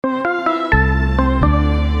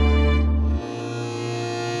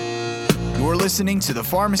listening to the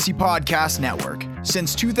Pharmacy Podcast Network.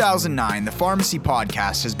 Since 2009, the Pharmacy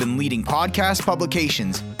Podcast has been leading podcast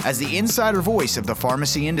publications as the insider voice of the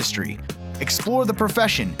pharmacy industry. Explore the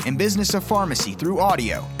profession and business of pharmacy through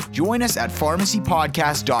audio. Join us at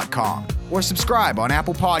pharmacypodcast.com or subscribe on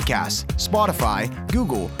Apple Podcasts, Spotify,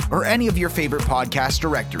 Google, or any of your favorite podcast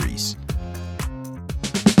directories.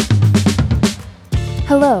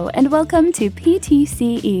 Hello and welcome to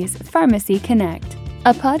PTCE's Pharmacy Connect,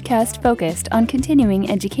 a podcast focused on continuing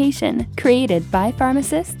education created by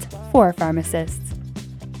pharmacists for pharmacists.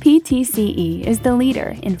 PTCE is the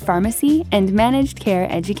leader in pharmacy and managed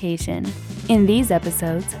care education. In these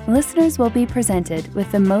episodes, listeners will be presented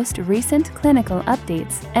with the most recent clinical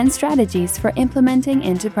updates and strategies for implementing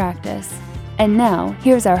into practice. And now,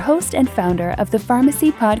 here's our host and founder of the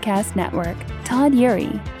Pharmacy Podcast Network, Todd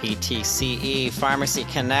Urey. PTCE Pharmacy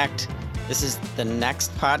Connect. This is the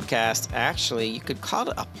next podcast. Actually, you could call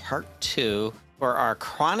it a part 2 for our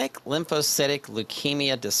chronic lymphocytic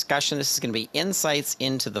leukemia discussion. This is going to be insights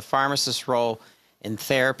into the pharmacist role in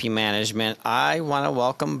therapy management. I want to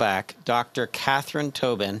welcome back Dr. Katherine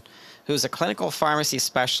Tobon, who's a clinical pharmacy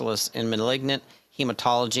specialist in malignant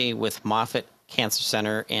hematology with Moffitt Cancer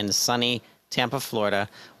Center in sunny Tampa, Florida.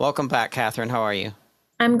 Welcome back, Katherine. How are you?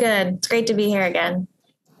 I'm good. It's great to be here again.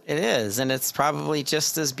 It is, and it's probably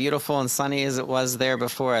just as beautiful and sunny as it was there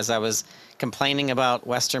before, as I was complaining about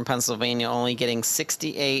Western Pennsylvania only getting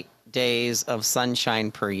 68 days of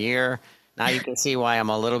sunshine per year. Now you can see why I'm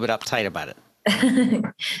a little bit uptight about it.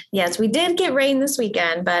 Yes, we did get rain this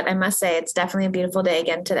weekend, but I must say it's definitely a beautiful day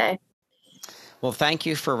again today. Well, thank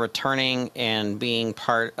you for returning and being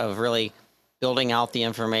part of really building out the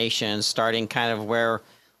information, starting kind of where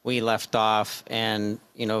we left off. And,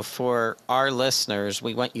 you know, for our listeners,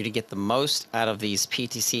 we want you to get the most out of these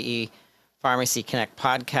PTCE Pharmacy Connect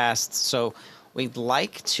podcasts. So we'd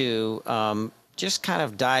like to just kind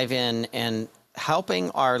of dive in and helping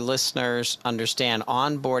our listeners understand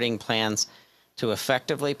onboarding plans to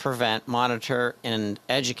effectively prevent, monitor, and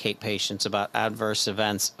educate patients about adverse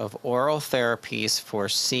events of oral therapies for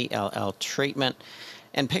CLL treatment,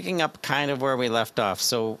 and picking up kind of where we left off.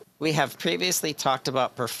 So we have previously talked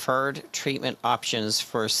about preferred treatment options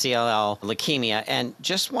for CLL leukemia, and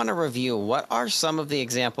just want to review what are some of the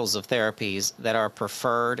examples of therapies that are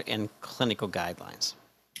preferred in clinical guidelines.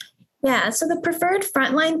 Yeah, so the preferred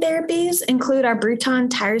frontline therapies include our Bruton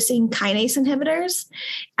tyrosine kinase inhibitors,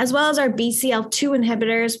 as well as our BCL2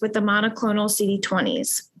 inhibitors with the monoclonal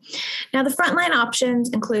CD20s. Now, the frontline options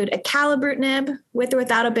include acalabrutinib with or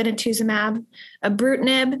without obinutuzumab,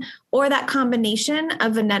 ibrutinib, or that combination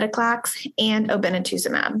of venetoclax and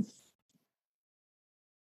obinutuzumab.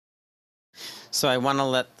 So I want to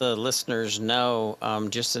let the listeners know,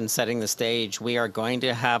 just in setting the stage, we are going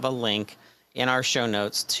to have a link in our show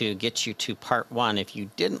notes to get you to part 1. If you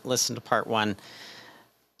didn't listen to part 1,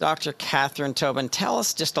 Dr. Katherine Tobon, tell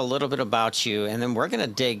us just a little bit about you, and then we're going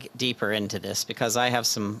to dig deeper into this because I have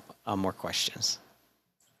some more questions.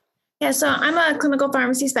 Yeah, so I'm a clinical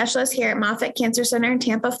pharmacy specialist here at Moffitt Cancer Center in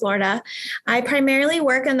Tampa, Florida. I primarily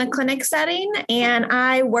work in the clinic setting, and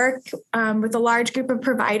I work with a large group of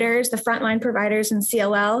providers, the frontline providers in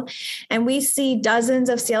CLL, and we see dozens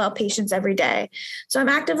of CLL patients every day. So I'm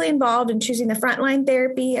actively involved in choosing the frontline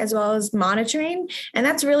therapy as well as monitoring, and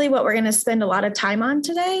that's really what we're going to spend a lot of time on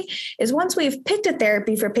today, is once we've picked a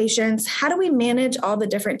therapy for patients, how do we manage all the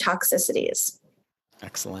different toxicities?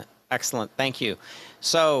 Excellent. Excellent. Thank you.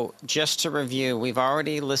 So just to review, we've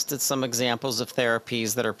already listed some examples of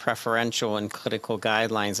therapies that are preferential in clinical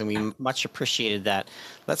guidelines, and we much appreciated that.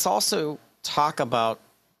 Let's also talk about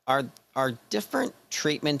are different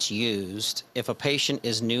treatments used if a patient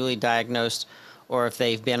is newly diagnosed or if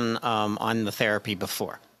they've been on the therapy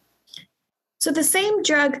before? So the same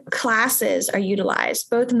drug classes are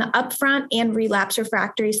utilized both in the upfront and relapse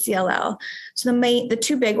refractory CLL. So the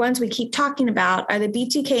two big ones we keep talking about are the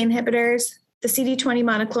BTK inhibitors, the CD20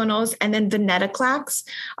 monoclonals, and then venetoclax,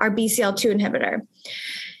 our BCL2 inhibitor.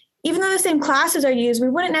 Even though the same classes are used, we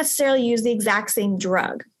wouldn't necessarily use the exact same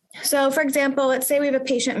drug. So for example, let's say we have a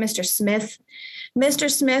patient, Mr. Smith.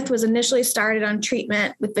 Mr. Smith was initially started on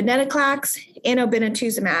treatment with venetoclax and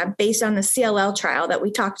obinutuzumab based on the CLL trial that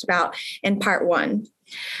we talked about in part 1.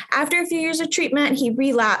 After a few years of treatment, he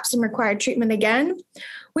relapsed and required treatment again.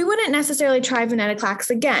 We wouldn't necessarily try venetoclax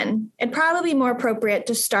again. It'd probably be more appropriate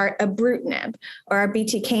to start ibrutinib or our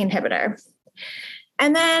BTK inhibitor.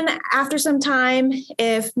 And then after some time,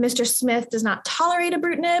 if Mr. Smith does not tolerate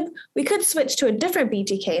ibrutinib, we could switch to a different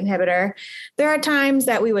BTK inhibitor. There are times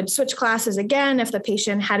that we would switch classes again if the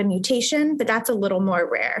patient had a mutation, but that's a little more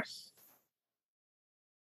rare.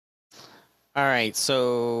 All right.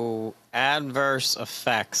 So adverse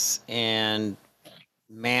effects and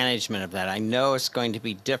management of that. I know it's going to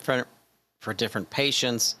be different for different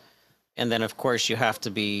patients. And then, of course, you have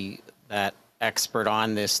to be that expert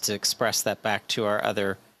on this to express that back to our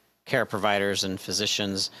other care providers and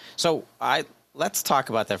physicians. So let's talk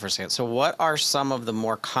about that for a second. So what are some of the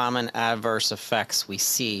more common adverse effects we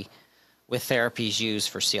see with therapies used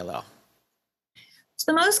for CLL?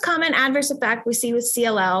 So the most common adverse effect we see with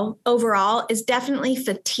CLL overall is definitely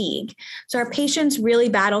fatigue. So our patients really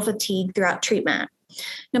battle fatigue throughout treatment.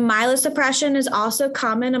 Now, myelosuppression is also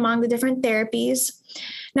common among the different therapies.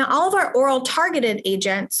 Now, all of our oral targeted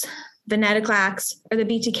agents, venetoclax or the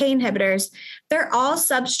BTK inhibitors, they're all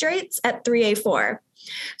substrates at 3A4.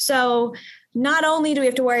 So not only do we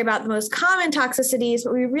have to worry about the most common toxicities,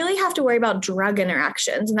 but we really have to worry about drug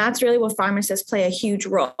interactions. And that's really where pharmacists play a huge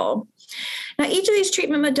role. Now, each of these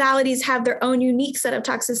treatment modalities have their own unique set of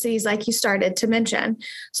toxicities, like you started to mention.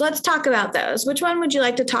 So let's talk about those. Which one would you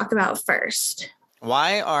like to talk about first?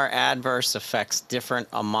 Why are adverse effects different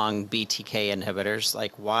among BTK inhibitors?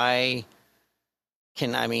 Like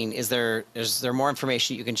is there more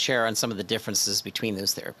information you can share on some of the differences between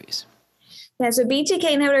those therapies? Yeah, so BTK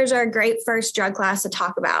inhibitors are a great first drug class to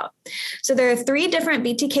talk about. So there are 3 different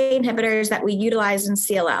BTK inhibitors that we utilize in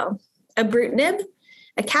CLL: ibrutinib,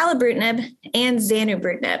 acalabrutinib, and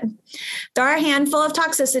zanubrutinib. There are a handful of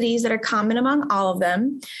toxicities that are common among all of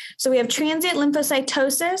them. So we have transient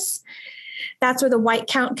lymphocytosis. That's where the white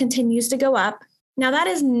count continues to go up. Now, that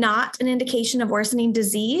is not an indication of worsening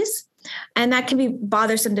disease, and that can be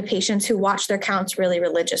bothersome to patients who watch their counts really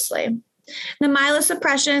religiously. The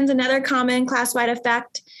myelosuppression is another common class-wide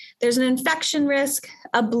effect. There's an infection risk,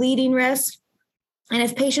 a bleeding risk, and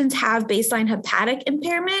if patients have baseline hepatic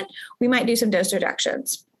impairment, we might do some dose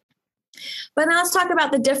reductions. But now let's talk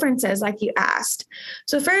about the differences like you asked.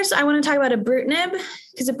 So first, I want to talk about ibrutinib,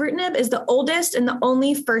 because ibrutinib is the oldest and the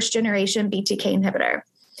only first-generation BTK inhibitor.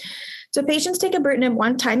 So patients take ibrutinib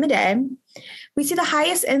 1 time a day. We see the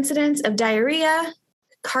highest incidence of diarrhea,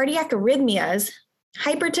 cardiac arrhythmias,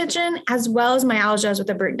 hypertension, as well as myalgias with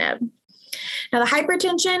ibrutinib. Now, the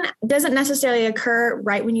hypertension doesn't necessarily occur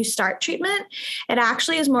right when you start treatment. It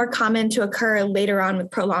actually is more common to occur later on with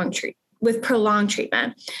prolonged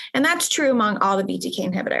treatment. And that's true among all the BTK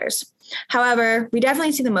inhibitors. However, we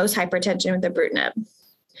definitely see the most hypertension with ibrutinib.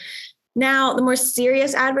 Now, the more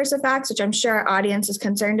serious adverse effects, which I'm sure our audience is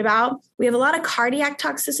concerned about, we have a lot of cardiac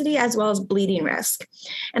toxicity as well as bleeding risk.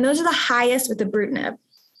 And those are the highest with ibrutinib.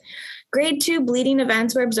 Grade 2 bleeding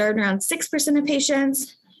events were observed around 6% of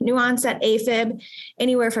patients, new onset AFib,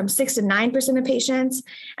 anywhere from 6 to 9% of patients.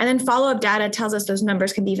 And then follow-up data tells us those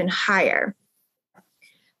numbers can be even higher.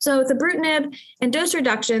 So with ibrutinib and dose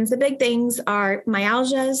reductions, the big things are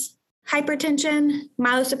myalgias, hypertension,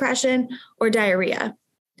 myelosuppression, or diarrhea.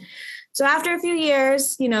 So after a few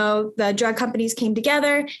years, the drug companies came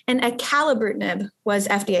together and acalabrutinib was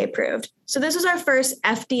FDA approved. So this was our first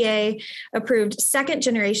FDA approved 2nd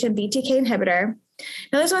generation BTK inhibitor.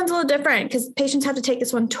 Now this one's a little different because patients have to take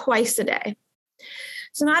this one twice a day.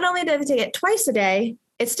 So not only do they take it twice a day,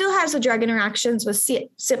 it still has the drug interactions with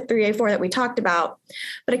CYP3A4 that we talked about,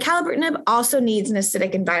 but acalabrutinib also needs an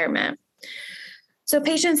acidic environment. So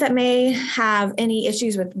patients that may have any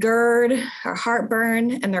issues with GERD or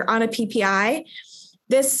heartburn and they're on a PPI,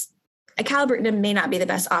 this acalabrutinib may not be the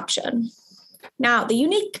best option. Now, the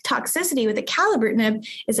unique toxicity with acalabrutinib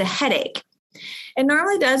is a headache. It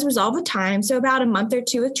normally does resolve with time, so about a month or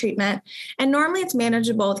 2 with treatment, and normally it's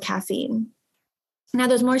manageable with caffeine. Now,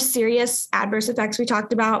 those more serious adverse effects we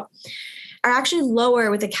talked about are actually lower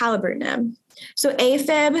with acalabrutinib. So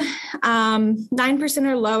AFib, 9%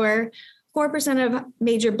 or lower, 4% of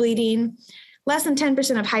major bleeding, less than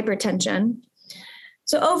 10% of hypertension.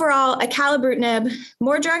 So overall, acalabrutinib,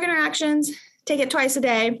 more drug interactions, take it twice a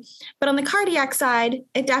day. But on the cardiac side,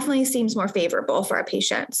 it definitely seems more favorable for our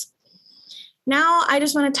patients. Now, I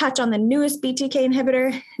just want to touch on the newest BTK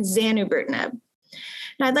inhibitor, zanubrutinib.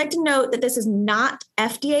 Now, I'd like to note that this is not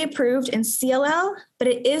FDA approved in CLL, but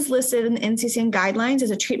it is listed in the NCCN guidelines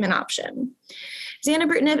as a treatment option.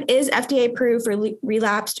 Zanubrutinib is FDA approved for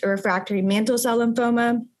relapsed or refractory mantle cell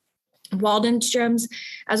lymphoma, Waldenstrom's,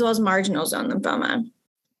 as well as marginal zone lymphoma.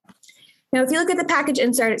 Now, if you look at the package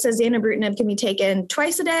insert, it says zanubrutinib can be taken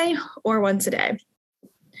twice a day or once a day.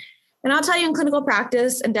 And I'll tell you in clinical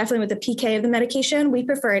practice, and definitely with the PK of the medication, we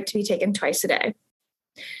prefer it to be taken twice a day.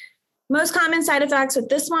 Most common side effects with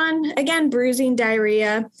this one, again, bruising,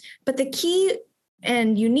 diarrhea, but the key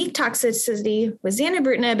and unique toxicity with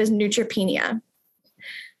zanubrutinib is neutropenia.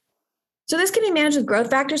 So this can be managed with growth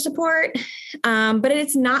factor support, but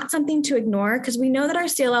it's not something to ignore because we know that our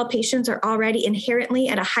CLL patients are already inherently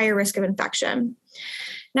at a higher risk of infection.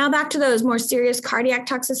 Now back to those more serious cardiac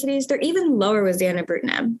toxicities, they're even lower with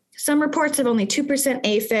zanubrutinib. Some reports of only 2%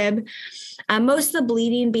 AFib, most of the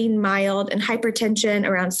bleeding being mild and hypertension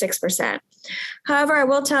around 6%. However, I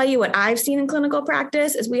will tell you what I've seen in clinical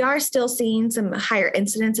practice is we are still seeing some higher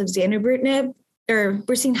incidence of zanubrutinib, or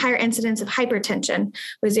we're seeing higher incidence of hypertension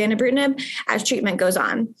with zanubrutinib as treatment goes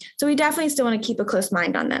on. So we definitely still want to keep a close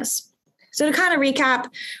mind on this. So to kind of recap,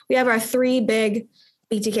 we have our three big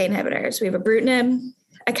BTK inhibitors. We have ibrutinib,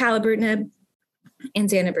 acalabrutinib, and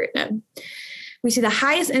zanubrutinib. We see the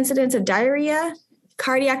highest incidence of diarrhea,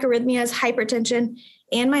 cardiac arrhythmias, hypertension,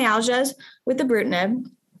 and myalgias with ibrutinib.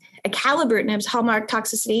 Acalabrutinib's hallmark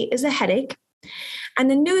toxicity is a headache. And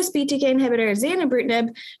the newest BTK inhibitor,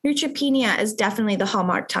 zanubrutinib, neutropenia is definitely the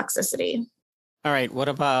hallmark toxicity. All right, what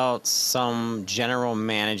about some general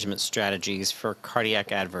management strategies for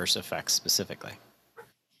cardiac adverse effects specifically?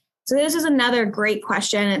 So this is another great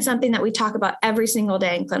question. It's something that we talk about every single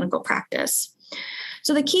day in clinical practice.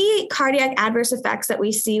 So the key cardiac adverse effects that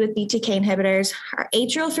we see with BTK inhibitors are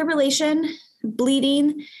atrial fibrillation,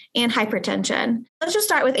 bleeding, and hypertension. Let's just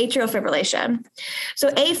start with atrial fibrillation. So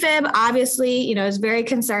AFib obviously, is very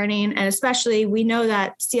concerning, and especially we know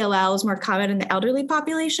that CLL is more common in the elderly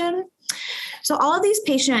population. So all of these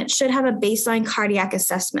patients should have a baseline cardiac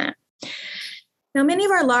assessment. Now, many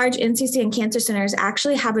of our large NCC and cancer centers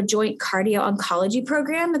actually have a joint cardio oncology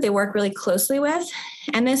program that they work really closely with,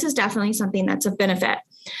 and this is definitely something that's of benefit.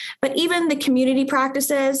 But even the community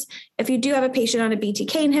practices, if you do have a patient on a BTK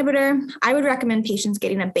inhibitor, I would recommend patients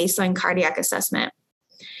getting a baseline cardiac assessment.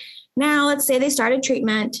 Now, let's say they started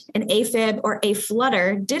treatment and AFib or a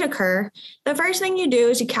flutter did occur. The first thing you do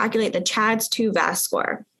is you calculate the CHADS-2 VAS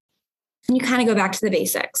score. And you kind of go back to the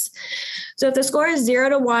basics. So if the score is 0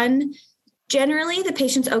 to 1, generally the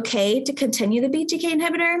patient's okay to continue the BTK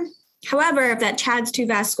inhibitor. However, if that CHADS-2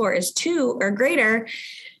 VAS score is 2 or greater,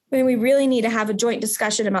 then we really need to have a joint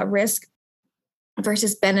discussion about risk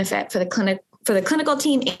versus benefit for the clinical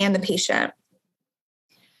team and the patient.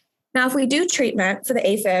 Now, if we do treatment for the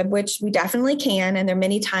AFib, which we definitely can, and there are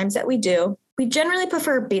many times that we do, we generally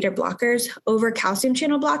prefer beta blockers over calcium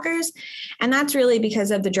channel blockers, and that's really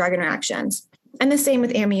because of the drug interactions. And the same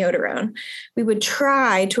with amiodarone. We would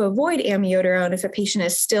try to avoid amiodarone if a patient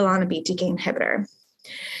is still on a BTK inhibitor.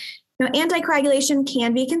 Now, anticoagulation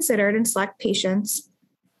can be considered in select patients.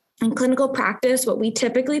 In clinical practice, what we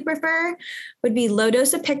typically prefer would be low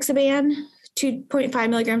dose apixaban, 2.5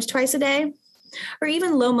 milligrams twice a day, or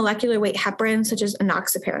even low molecular weight heparin, such as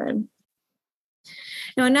enoxaparin.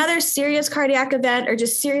 Now, another serious cardiac event or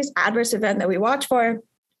just serious adverse event that we watch for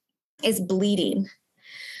is bleeding.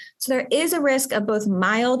 So there is a risk of both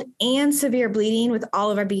mild and severe bleeding with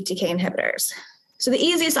all of our BTK inhibitors. So the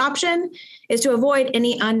easiest option is to avoid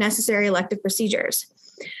any unnecessary elective procedures.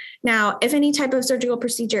 Now, if any type of surgical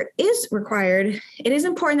procedure is required, it is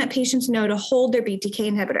important that patients know to hold their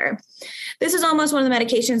BTK inhibitor. This is almost one of the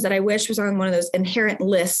medications that I wish was on one of those inherent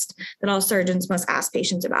lists that all surgeons must ask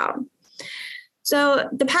patients about. So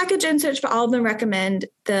the package insert for all of them recommend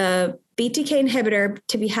the BTK inhibitor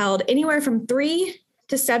to be held anywhere from 3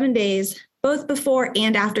 to 7 days, both before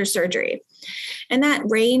and after surgery. And that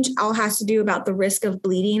range all has to do about the risk of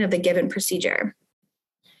bleeding of the given procedure.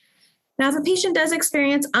 Now, if a patient does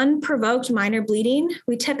experience unprovoked minor bleeding,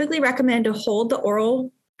 we typically recommend to hold the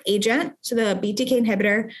oral agent, so the BTK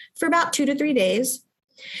inhibitor, for about 2 to 3 days.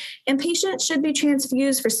 And patients should be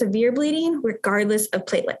transfused for severe bleeding, regardless of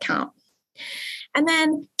platelet count. And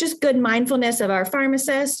then just good mindfulness of our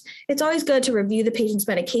pharmacist. It's always good to review the patient's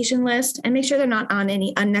medication list and make sure they're not on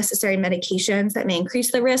any unnecessary medications that may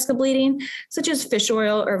increase the risk of bleeding, such as fish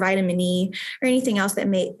oil or vitamin E or anything else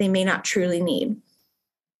that they may not truly need.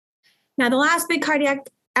 Now, the last big cardiac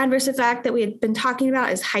adverse effect that we had been talking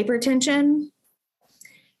about is hypertension.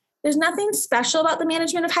 There's nothing special about the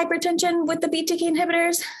management of hypertension with the BTK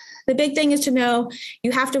inhibitors. The big thing is to know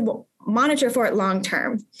you have to monitor for it long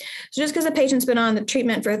term. So just because a patient's been on the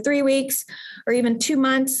treatment for 3 weeks or even 2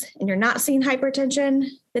 months and you're not seeing hypertension,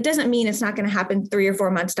 that doesn't mean it's not going to happen 3 or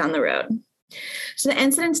 4 months down the road. So the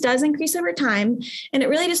incidence does increase over time, and it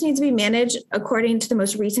really just needs to be managed according to the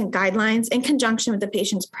most recent guidelines in conjunction with the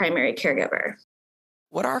patient's primary caregiver.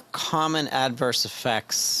 What are common adverse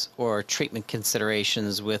effects or treatment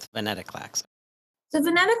considerations with venetoclax? So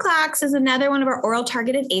venetoclax is another one of our oral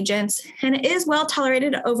targeted agents, and it is well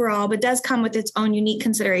tolerated overall, but does come with its own unique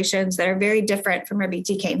considerations that are very different from our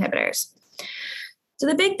BTK inhibitors. So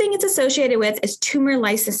the big thing it's associated with is tumor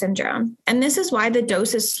lysis syndrome, and this is why the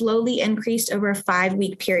dose is slowly increased over a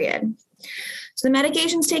 5-week period. So the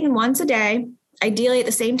medication is taken once a day, ideally at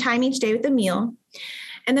the same time each day with a meal.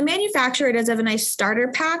 And the manufacturer does have a nice starter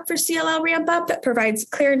pack for CLL ramp up that provides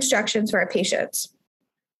clear instructions for our patients.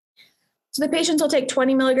 So the patients will take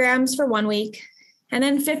 20 milligrams for 1 week, and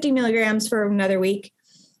then 50 milligrams for another week,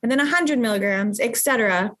 and then 100 milligrams, et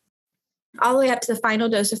cetera, all the way up to the final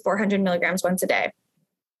dose of 400 milligrams once a day.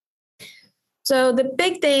 So the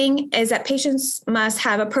big thing is that patients must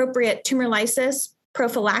have appropriate tumor lysis,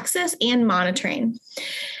 prophylaxis, and monitoring.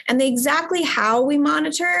 And exactly how we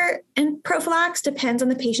monitor and prophylax depends on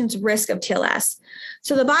the patient's risk of TLS.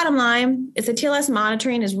 So the bottom line is the TLS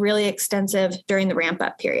monitoring is really extensive during the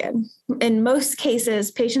ramp-up period. In most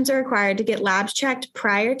cases, patients are required to get labs checked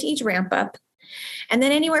prior to each ramp-up, and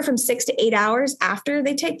then anywhere from 6 to 8 hours after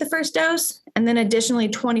they take the first dose, and then additionally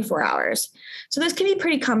 24 hours. So this can be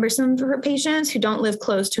pretty cumbersome for patients who don't live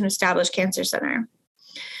close to an established cancer center.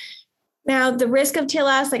 Now, the risk of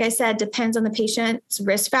TLS, like I said, depends on the patient's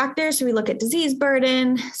risk factors. So we look at disease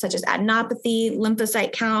burden, such as adenopathy,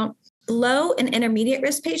 lymphocyte count. Low and intermediate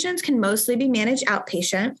risk patients can mostly be managed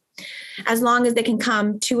outpatient, as long as they can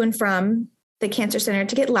come to and from the cancer center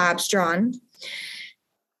to get labs drawn.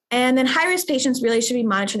 And then high-risk patients really should be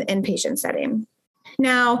monitored in the inpatient setting.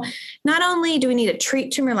 Now, not only do we need to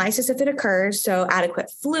treat tumor lysis if it occurs, so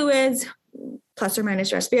adequate fluids, plus or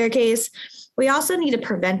minus respiricase, we also need to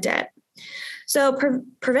prevent it. So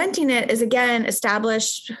preventing it is, again,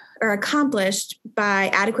 established or accomplished by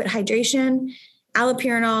adequate hydration,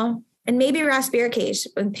 allopurinol, and maybe respiricase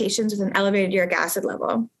in patients with an elevated uric acid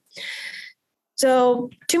level. So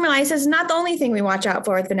tumor lysis is not the only thing we watch out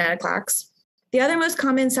for with venetoclax. The other most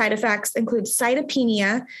common side effects include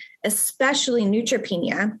cytopenia, especially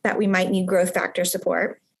neutropenia, that we might need growth factor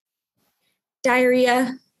support,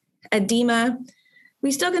 diarrhea, edema.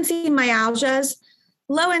 We still can see myalgias,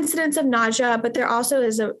 low incidence of nausea, but there also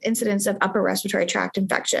is an incidence of upper respiratory tract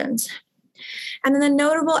infections. And then the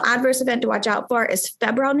notable adverse event to watch out for is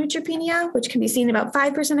febrile neutropenia, which can be seen in about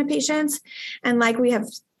 5% of patients. And like we have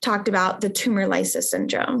talked about, the tumor lysis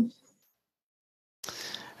syndrome.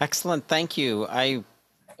 Excellent. Thank you. I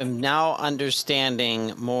am now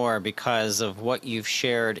understanding more because of what you've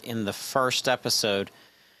shared in the first episode.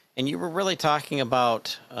 And you were really talking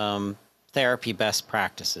about therapy best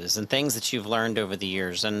practices and things that you've learned over the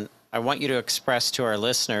years. And I want you to express to our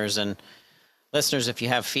listeners, and listeners, if you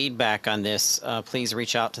have feedback on this, please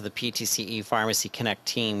reach out to the PTCE Pharmacy Connect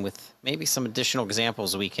team with maybe some additional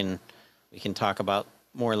examples we can talk about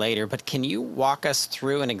more later. But can you walk us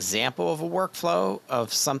through an example of a workflow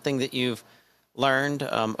of something that you've learned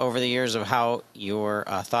over the years of how your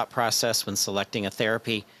thought process when selecting a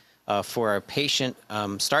therapy for a patient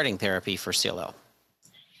starting therapy for CLL?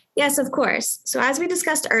 Yes, of course. So as we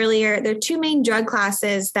discussed earlier, there are two main drug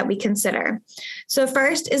classes that we consider. So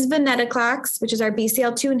first is venetoclax, which is our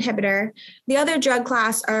BCL2 inhibitor. The other drug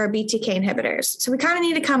class are our BTK inhibitors. So we kind of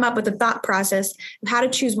need to come up with a thought process of how to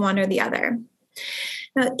choose one or the other.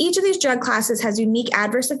 Now, each of these drug classes has unique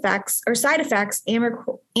adverse effects or side effects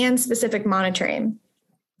and specific monitoring.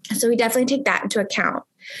 So we definitely take that into account.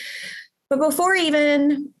 But before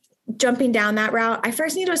even jumping down that route, I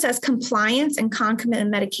first need to assess compliance and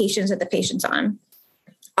concomitant medications that the patient's on.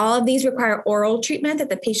 All of these require oral treatment that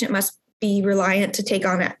the patient must be reliant to take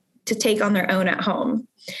on their own at home.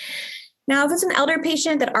 Now, if it's an elder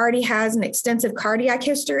patient that already has an extensive cardiac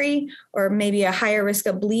history or maybe a higher risk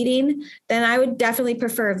of bleeding, then I would definitely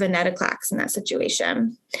prefer venetoclax in that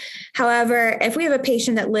situation. However, if we have a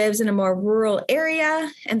patient that lives in a more rural area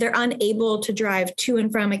and they're unable to drive to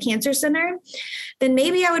and from a cancer center, then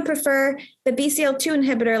maybe I would prefer the BCL2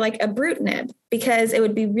 inhibitor like ibrutinib, because it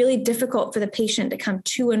would be really difficult for the patient to come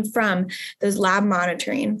to and from those lab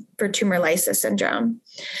monitoring for tumor lysis syndrome.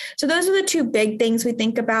 So those are the two big things we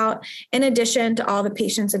think about, in addition to all the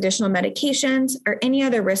patient's additional medications or any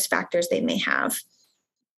other risk factors they may have.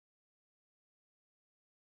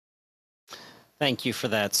 Thank you for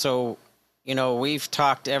that. So, we've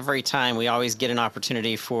talked every time, we always get an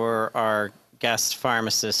opportunity for our guest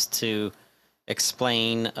pharmacist to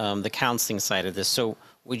explain the counseling side of this. So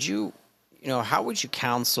would you, how would you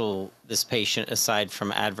counsel this patient aside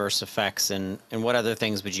from adverse effects, and what other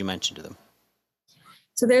things would you mention to them?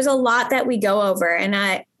 So there's a lot that we go over.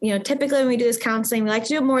 And typically when we do this counseling, we like to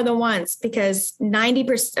do it more than once, because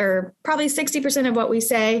 90% or probably 60% of what we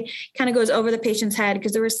say kind of goes over the patient's head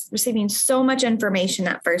because they're receiving so much information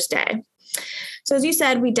that first day. So as you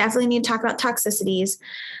said, we definitely need to talk about toxicities.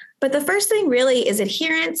 But the first thing really is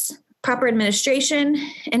adherence, proper administration,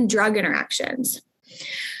 and drug interactions.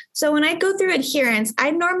 So when I go through adherence,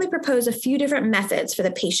 I normally propose a few different methods for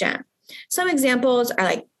the patient. Some examples are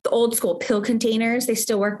like the old school pill containers. They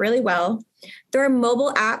still work really well. There are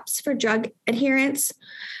mobile apps for drug adherence,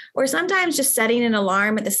 or sometimes just setting an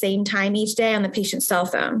alarm at the same time each day on the patient's cell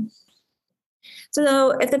phone. So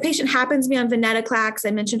if the patient happens to be on venetoclax,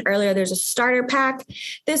 I mentioned earlier, there's a starter pack.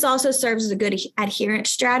 This also serves as a good adherence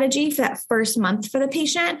strategy for that first month for the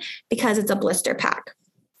patient because it's a blister pack.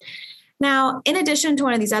 Now, in addition to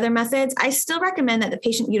one of these other methods, I still recommend that the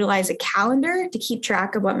patient utilize a calendar to keep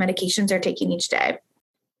track of what medications they're taking each day,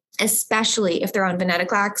 especially if they're on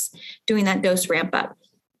venetoclax, doing that dose ramp up.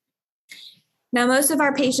 Now, most of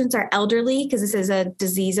our patients are elderly because this is a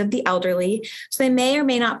disease of the elderly, so they may or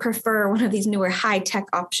may not prefer one of these newer high-tech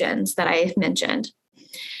options that I mentioned.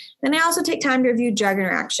 Then I also take time to review drug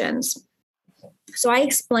interactions. So I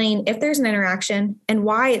explain if there's an interaction and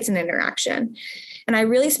why it's an interaction. And I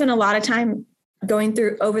really spend a lot of time going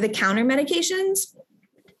through over-the-counter medications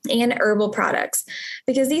and herbal products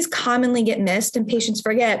because these commonly get missed and patients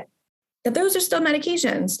forget that those are still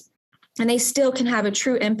medications and they still can have a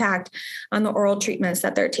true impact on the oral treatments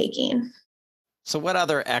that they're taking. So what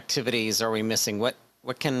other activities are we missing? What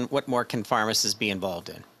more can pharmacists be involved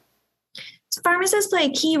in? So pharmacists play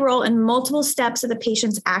a key role in multiple steps of the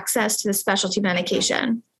patient's access to the specialty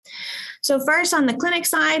medication. So first, on the clinic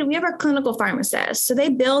side, we have our clinical pharmacists. So they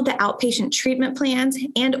build the outpatient treatment plans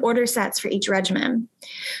and order sets for each regimen.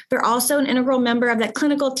 They're also an integral member of that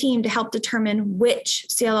clinical team to help determine which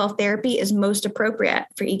CLL therapy is most appropriate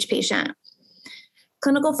for each patient.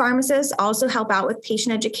 Clinical pharmacists also help out with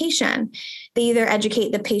patient education. They either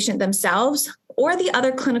educate the patient themselves or the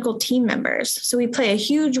other clinical team members. So we play a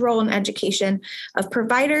huge role in education of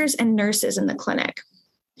providers and nurses in the clinic.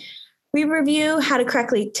 We review how to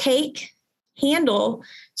correctly take, handle,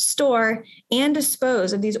 store, and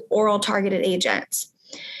dispose of these oral targeted agents.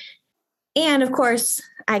 And of course,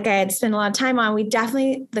 like I had spent a lot of time on,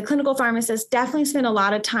 the clinical pharmacists definitely spend a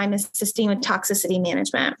lot of time assisting with toxicity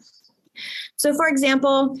management. So for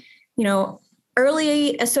example,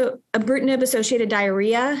 early ibrutinib-associated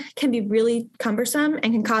diarrhea can be really cumbersome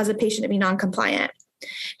and can cause a patient to be non-compliant.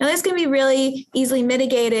 Now, this can be really easily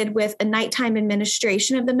mitigated with a nighttime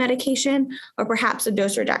administration of the medication or perhaps a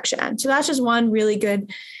dose reduction. So that's just one really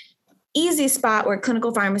good, easy spot where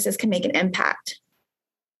clinical pharmacists can make an impact.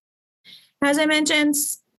 As I mentioned,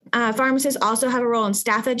 pharmacists also have a role in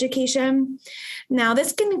staff education. Now,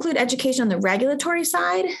 this can include education on the regulatory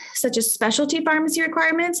side, such as specialty pharmacy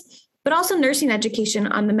requirements, but also nursing education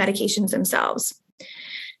on the medications themselves.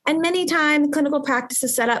 And many times, clinical practice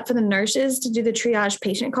is set up for the nurses to do the triage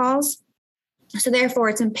patient calls. So therefore,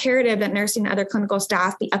 it's imperative that nursing and other clinical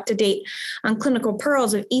staff be up to date on clinical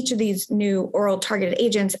pearls of each of these new oral targeted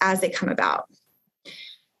agents as they come about.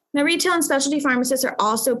 Now, retail and specialty pharmacists are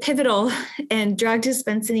also pivotal in drug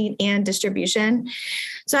dispensing and distribution.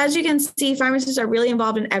 So as you can see, pharmacists are really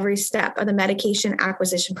involved in every step of the medication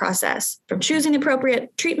acquisition process, from choosing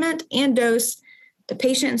appropriate treatment and dose to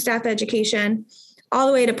patient and staff education, all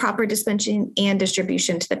the way to proper dispensing and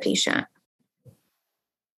distribution to the patient.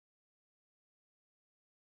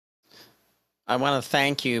 I want to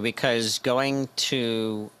thank you because going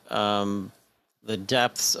to the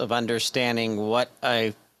depths of understanding what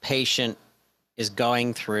a patient is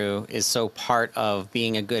going through is so part of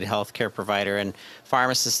being a good healthcare provider. And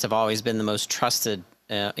pharmacists have always been the most trusted,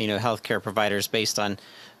 healthcare providers based on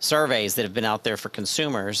surveys that have been out there for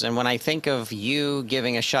consumers. And when I think of you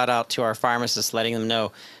giving a shout out to our pharmacists, letting them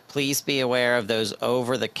know, please be aware of those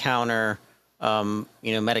over-the-counter,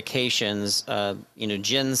 medications,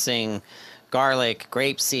 ginseng, garlic,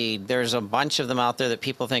 grapeseed. There's a bunch of them out there that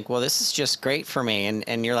people think, well, this is just great for me.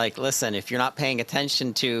 And you're like, listen, if you're not paying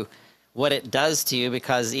attention to what it does to you,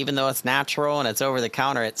 because even though it's natural and it's over the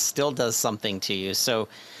counter, it still does something to you. So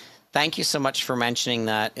thank you so much for mentioning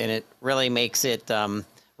that. And it really makes it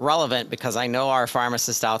relevant because I know our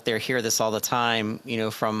pharmacists out there hear this all the time,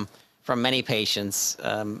 from many patients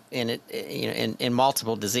in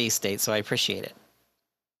multiple disease states. So I appreciate it.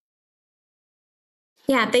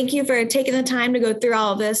 Yeah, thank you for taking the time to go through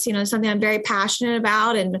all of this. Something I'm very passionate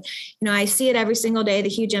about. And, I see it every single day, the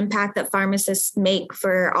huge impact that pharmacists make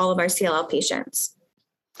for all of our CLL patients.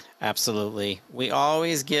 Absolutely. We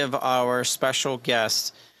always give our special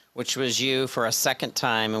guest, which was you, for a second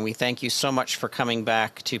time. And we thank you so much for coming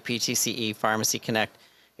back to PTCE Pharmacy Connect.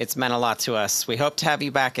 It's meant a lot to us. We hope to have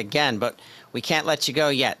you back again, but we can't let you go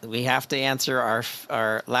yet. We have to answer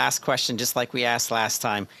our last question, just like we asked last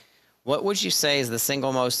time. What would you say is the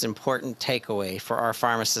single most important takeaway for our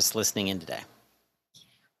pharmacists listening in today?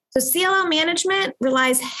 So CLL management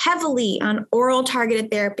relies heavily on oral targeted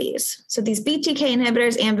therapies. So these BTK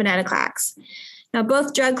inhibitors and venetoclax. Now,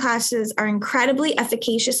 both drug classes are incredibly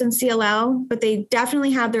efficacious in CLL, but they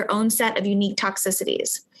definitely have their own set of unique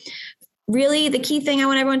toxicities. Really, the key thing I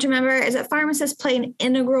want everyone to remember is that pharmacists play an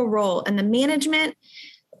integral role in the management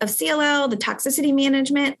of CLL, the toxicity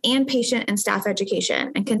management, and patient and staff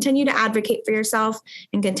education, and continue to advocate for yourself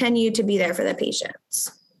and continue to be there for the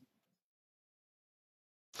patients.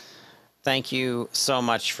 Thank you so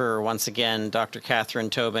much for, once again, Dr.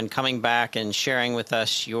 Katherine Tobon, coming back and sharing with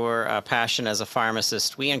us your passion as a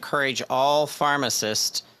pharmacist. We encourage all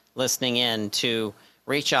pharmacists listening in to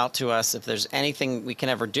reach out to us. If there's anything we can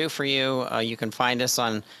ever do for you, you can find us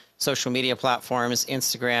on social media platforms,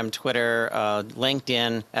 Instagram, Twitter,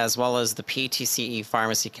 LinkedIn, as well as the PTCE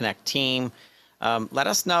Pharmacy Connect team. Let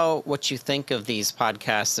us know what you think of these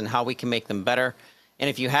podcasts and how we can make them better. And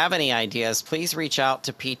if you have any ideas, please reach out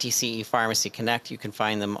to PTCE Pharmacy Connect. You can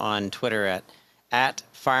find them on Twitter at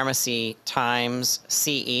Pharmacy Times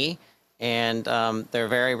CE. And they're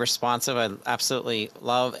very responsive. I absolutely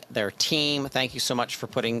love their team. Thank you so much for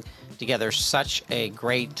putting together such a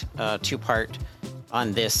great two-part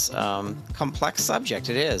on this complex subject.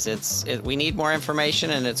 It is. We need more information,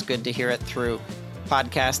 and it's good to hear it through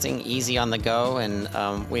podcasting, easy on the go. And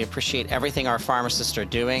we appreciate everything our pharmacists are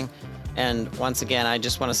doing. And once again, I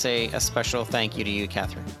just want to say a special thank you to you,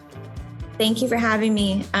 Katherine. Thank you for having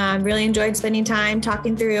me. Really enjoyed spending time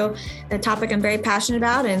talking through a topic I'm very passionate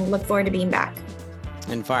about and look forward to being back.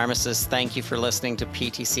 And pharmacists, thank you for listening to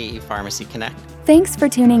PTCE Pharmacy Connect. Thanks for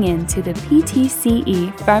tuning in to the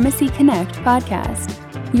PTCE Pharmacy Connect podcast.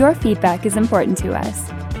 Your feedback is important to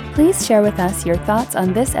us. Please share with us your thoughts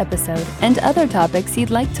on this episode and other topics you'd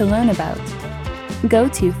like to learn about. Go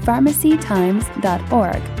to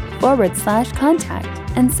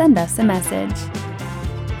pharmacytimes.org/contact and send us a message.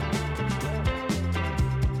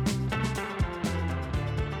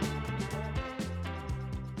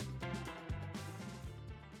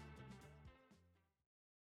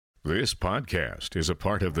 This podcast is a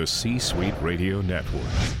part of the C-Suite Radio Network.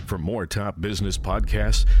 For more top business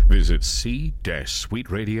podcasts, visit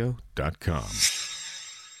c-suiteradio.com.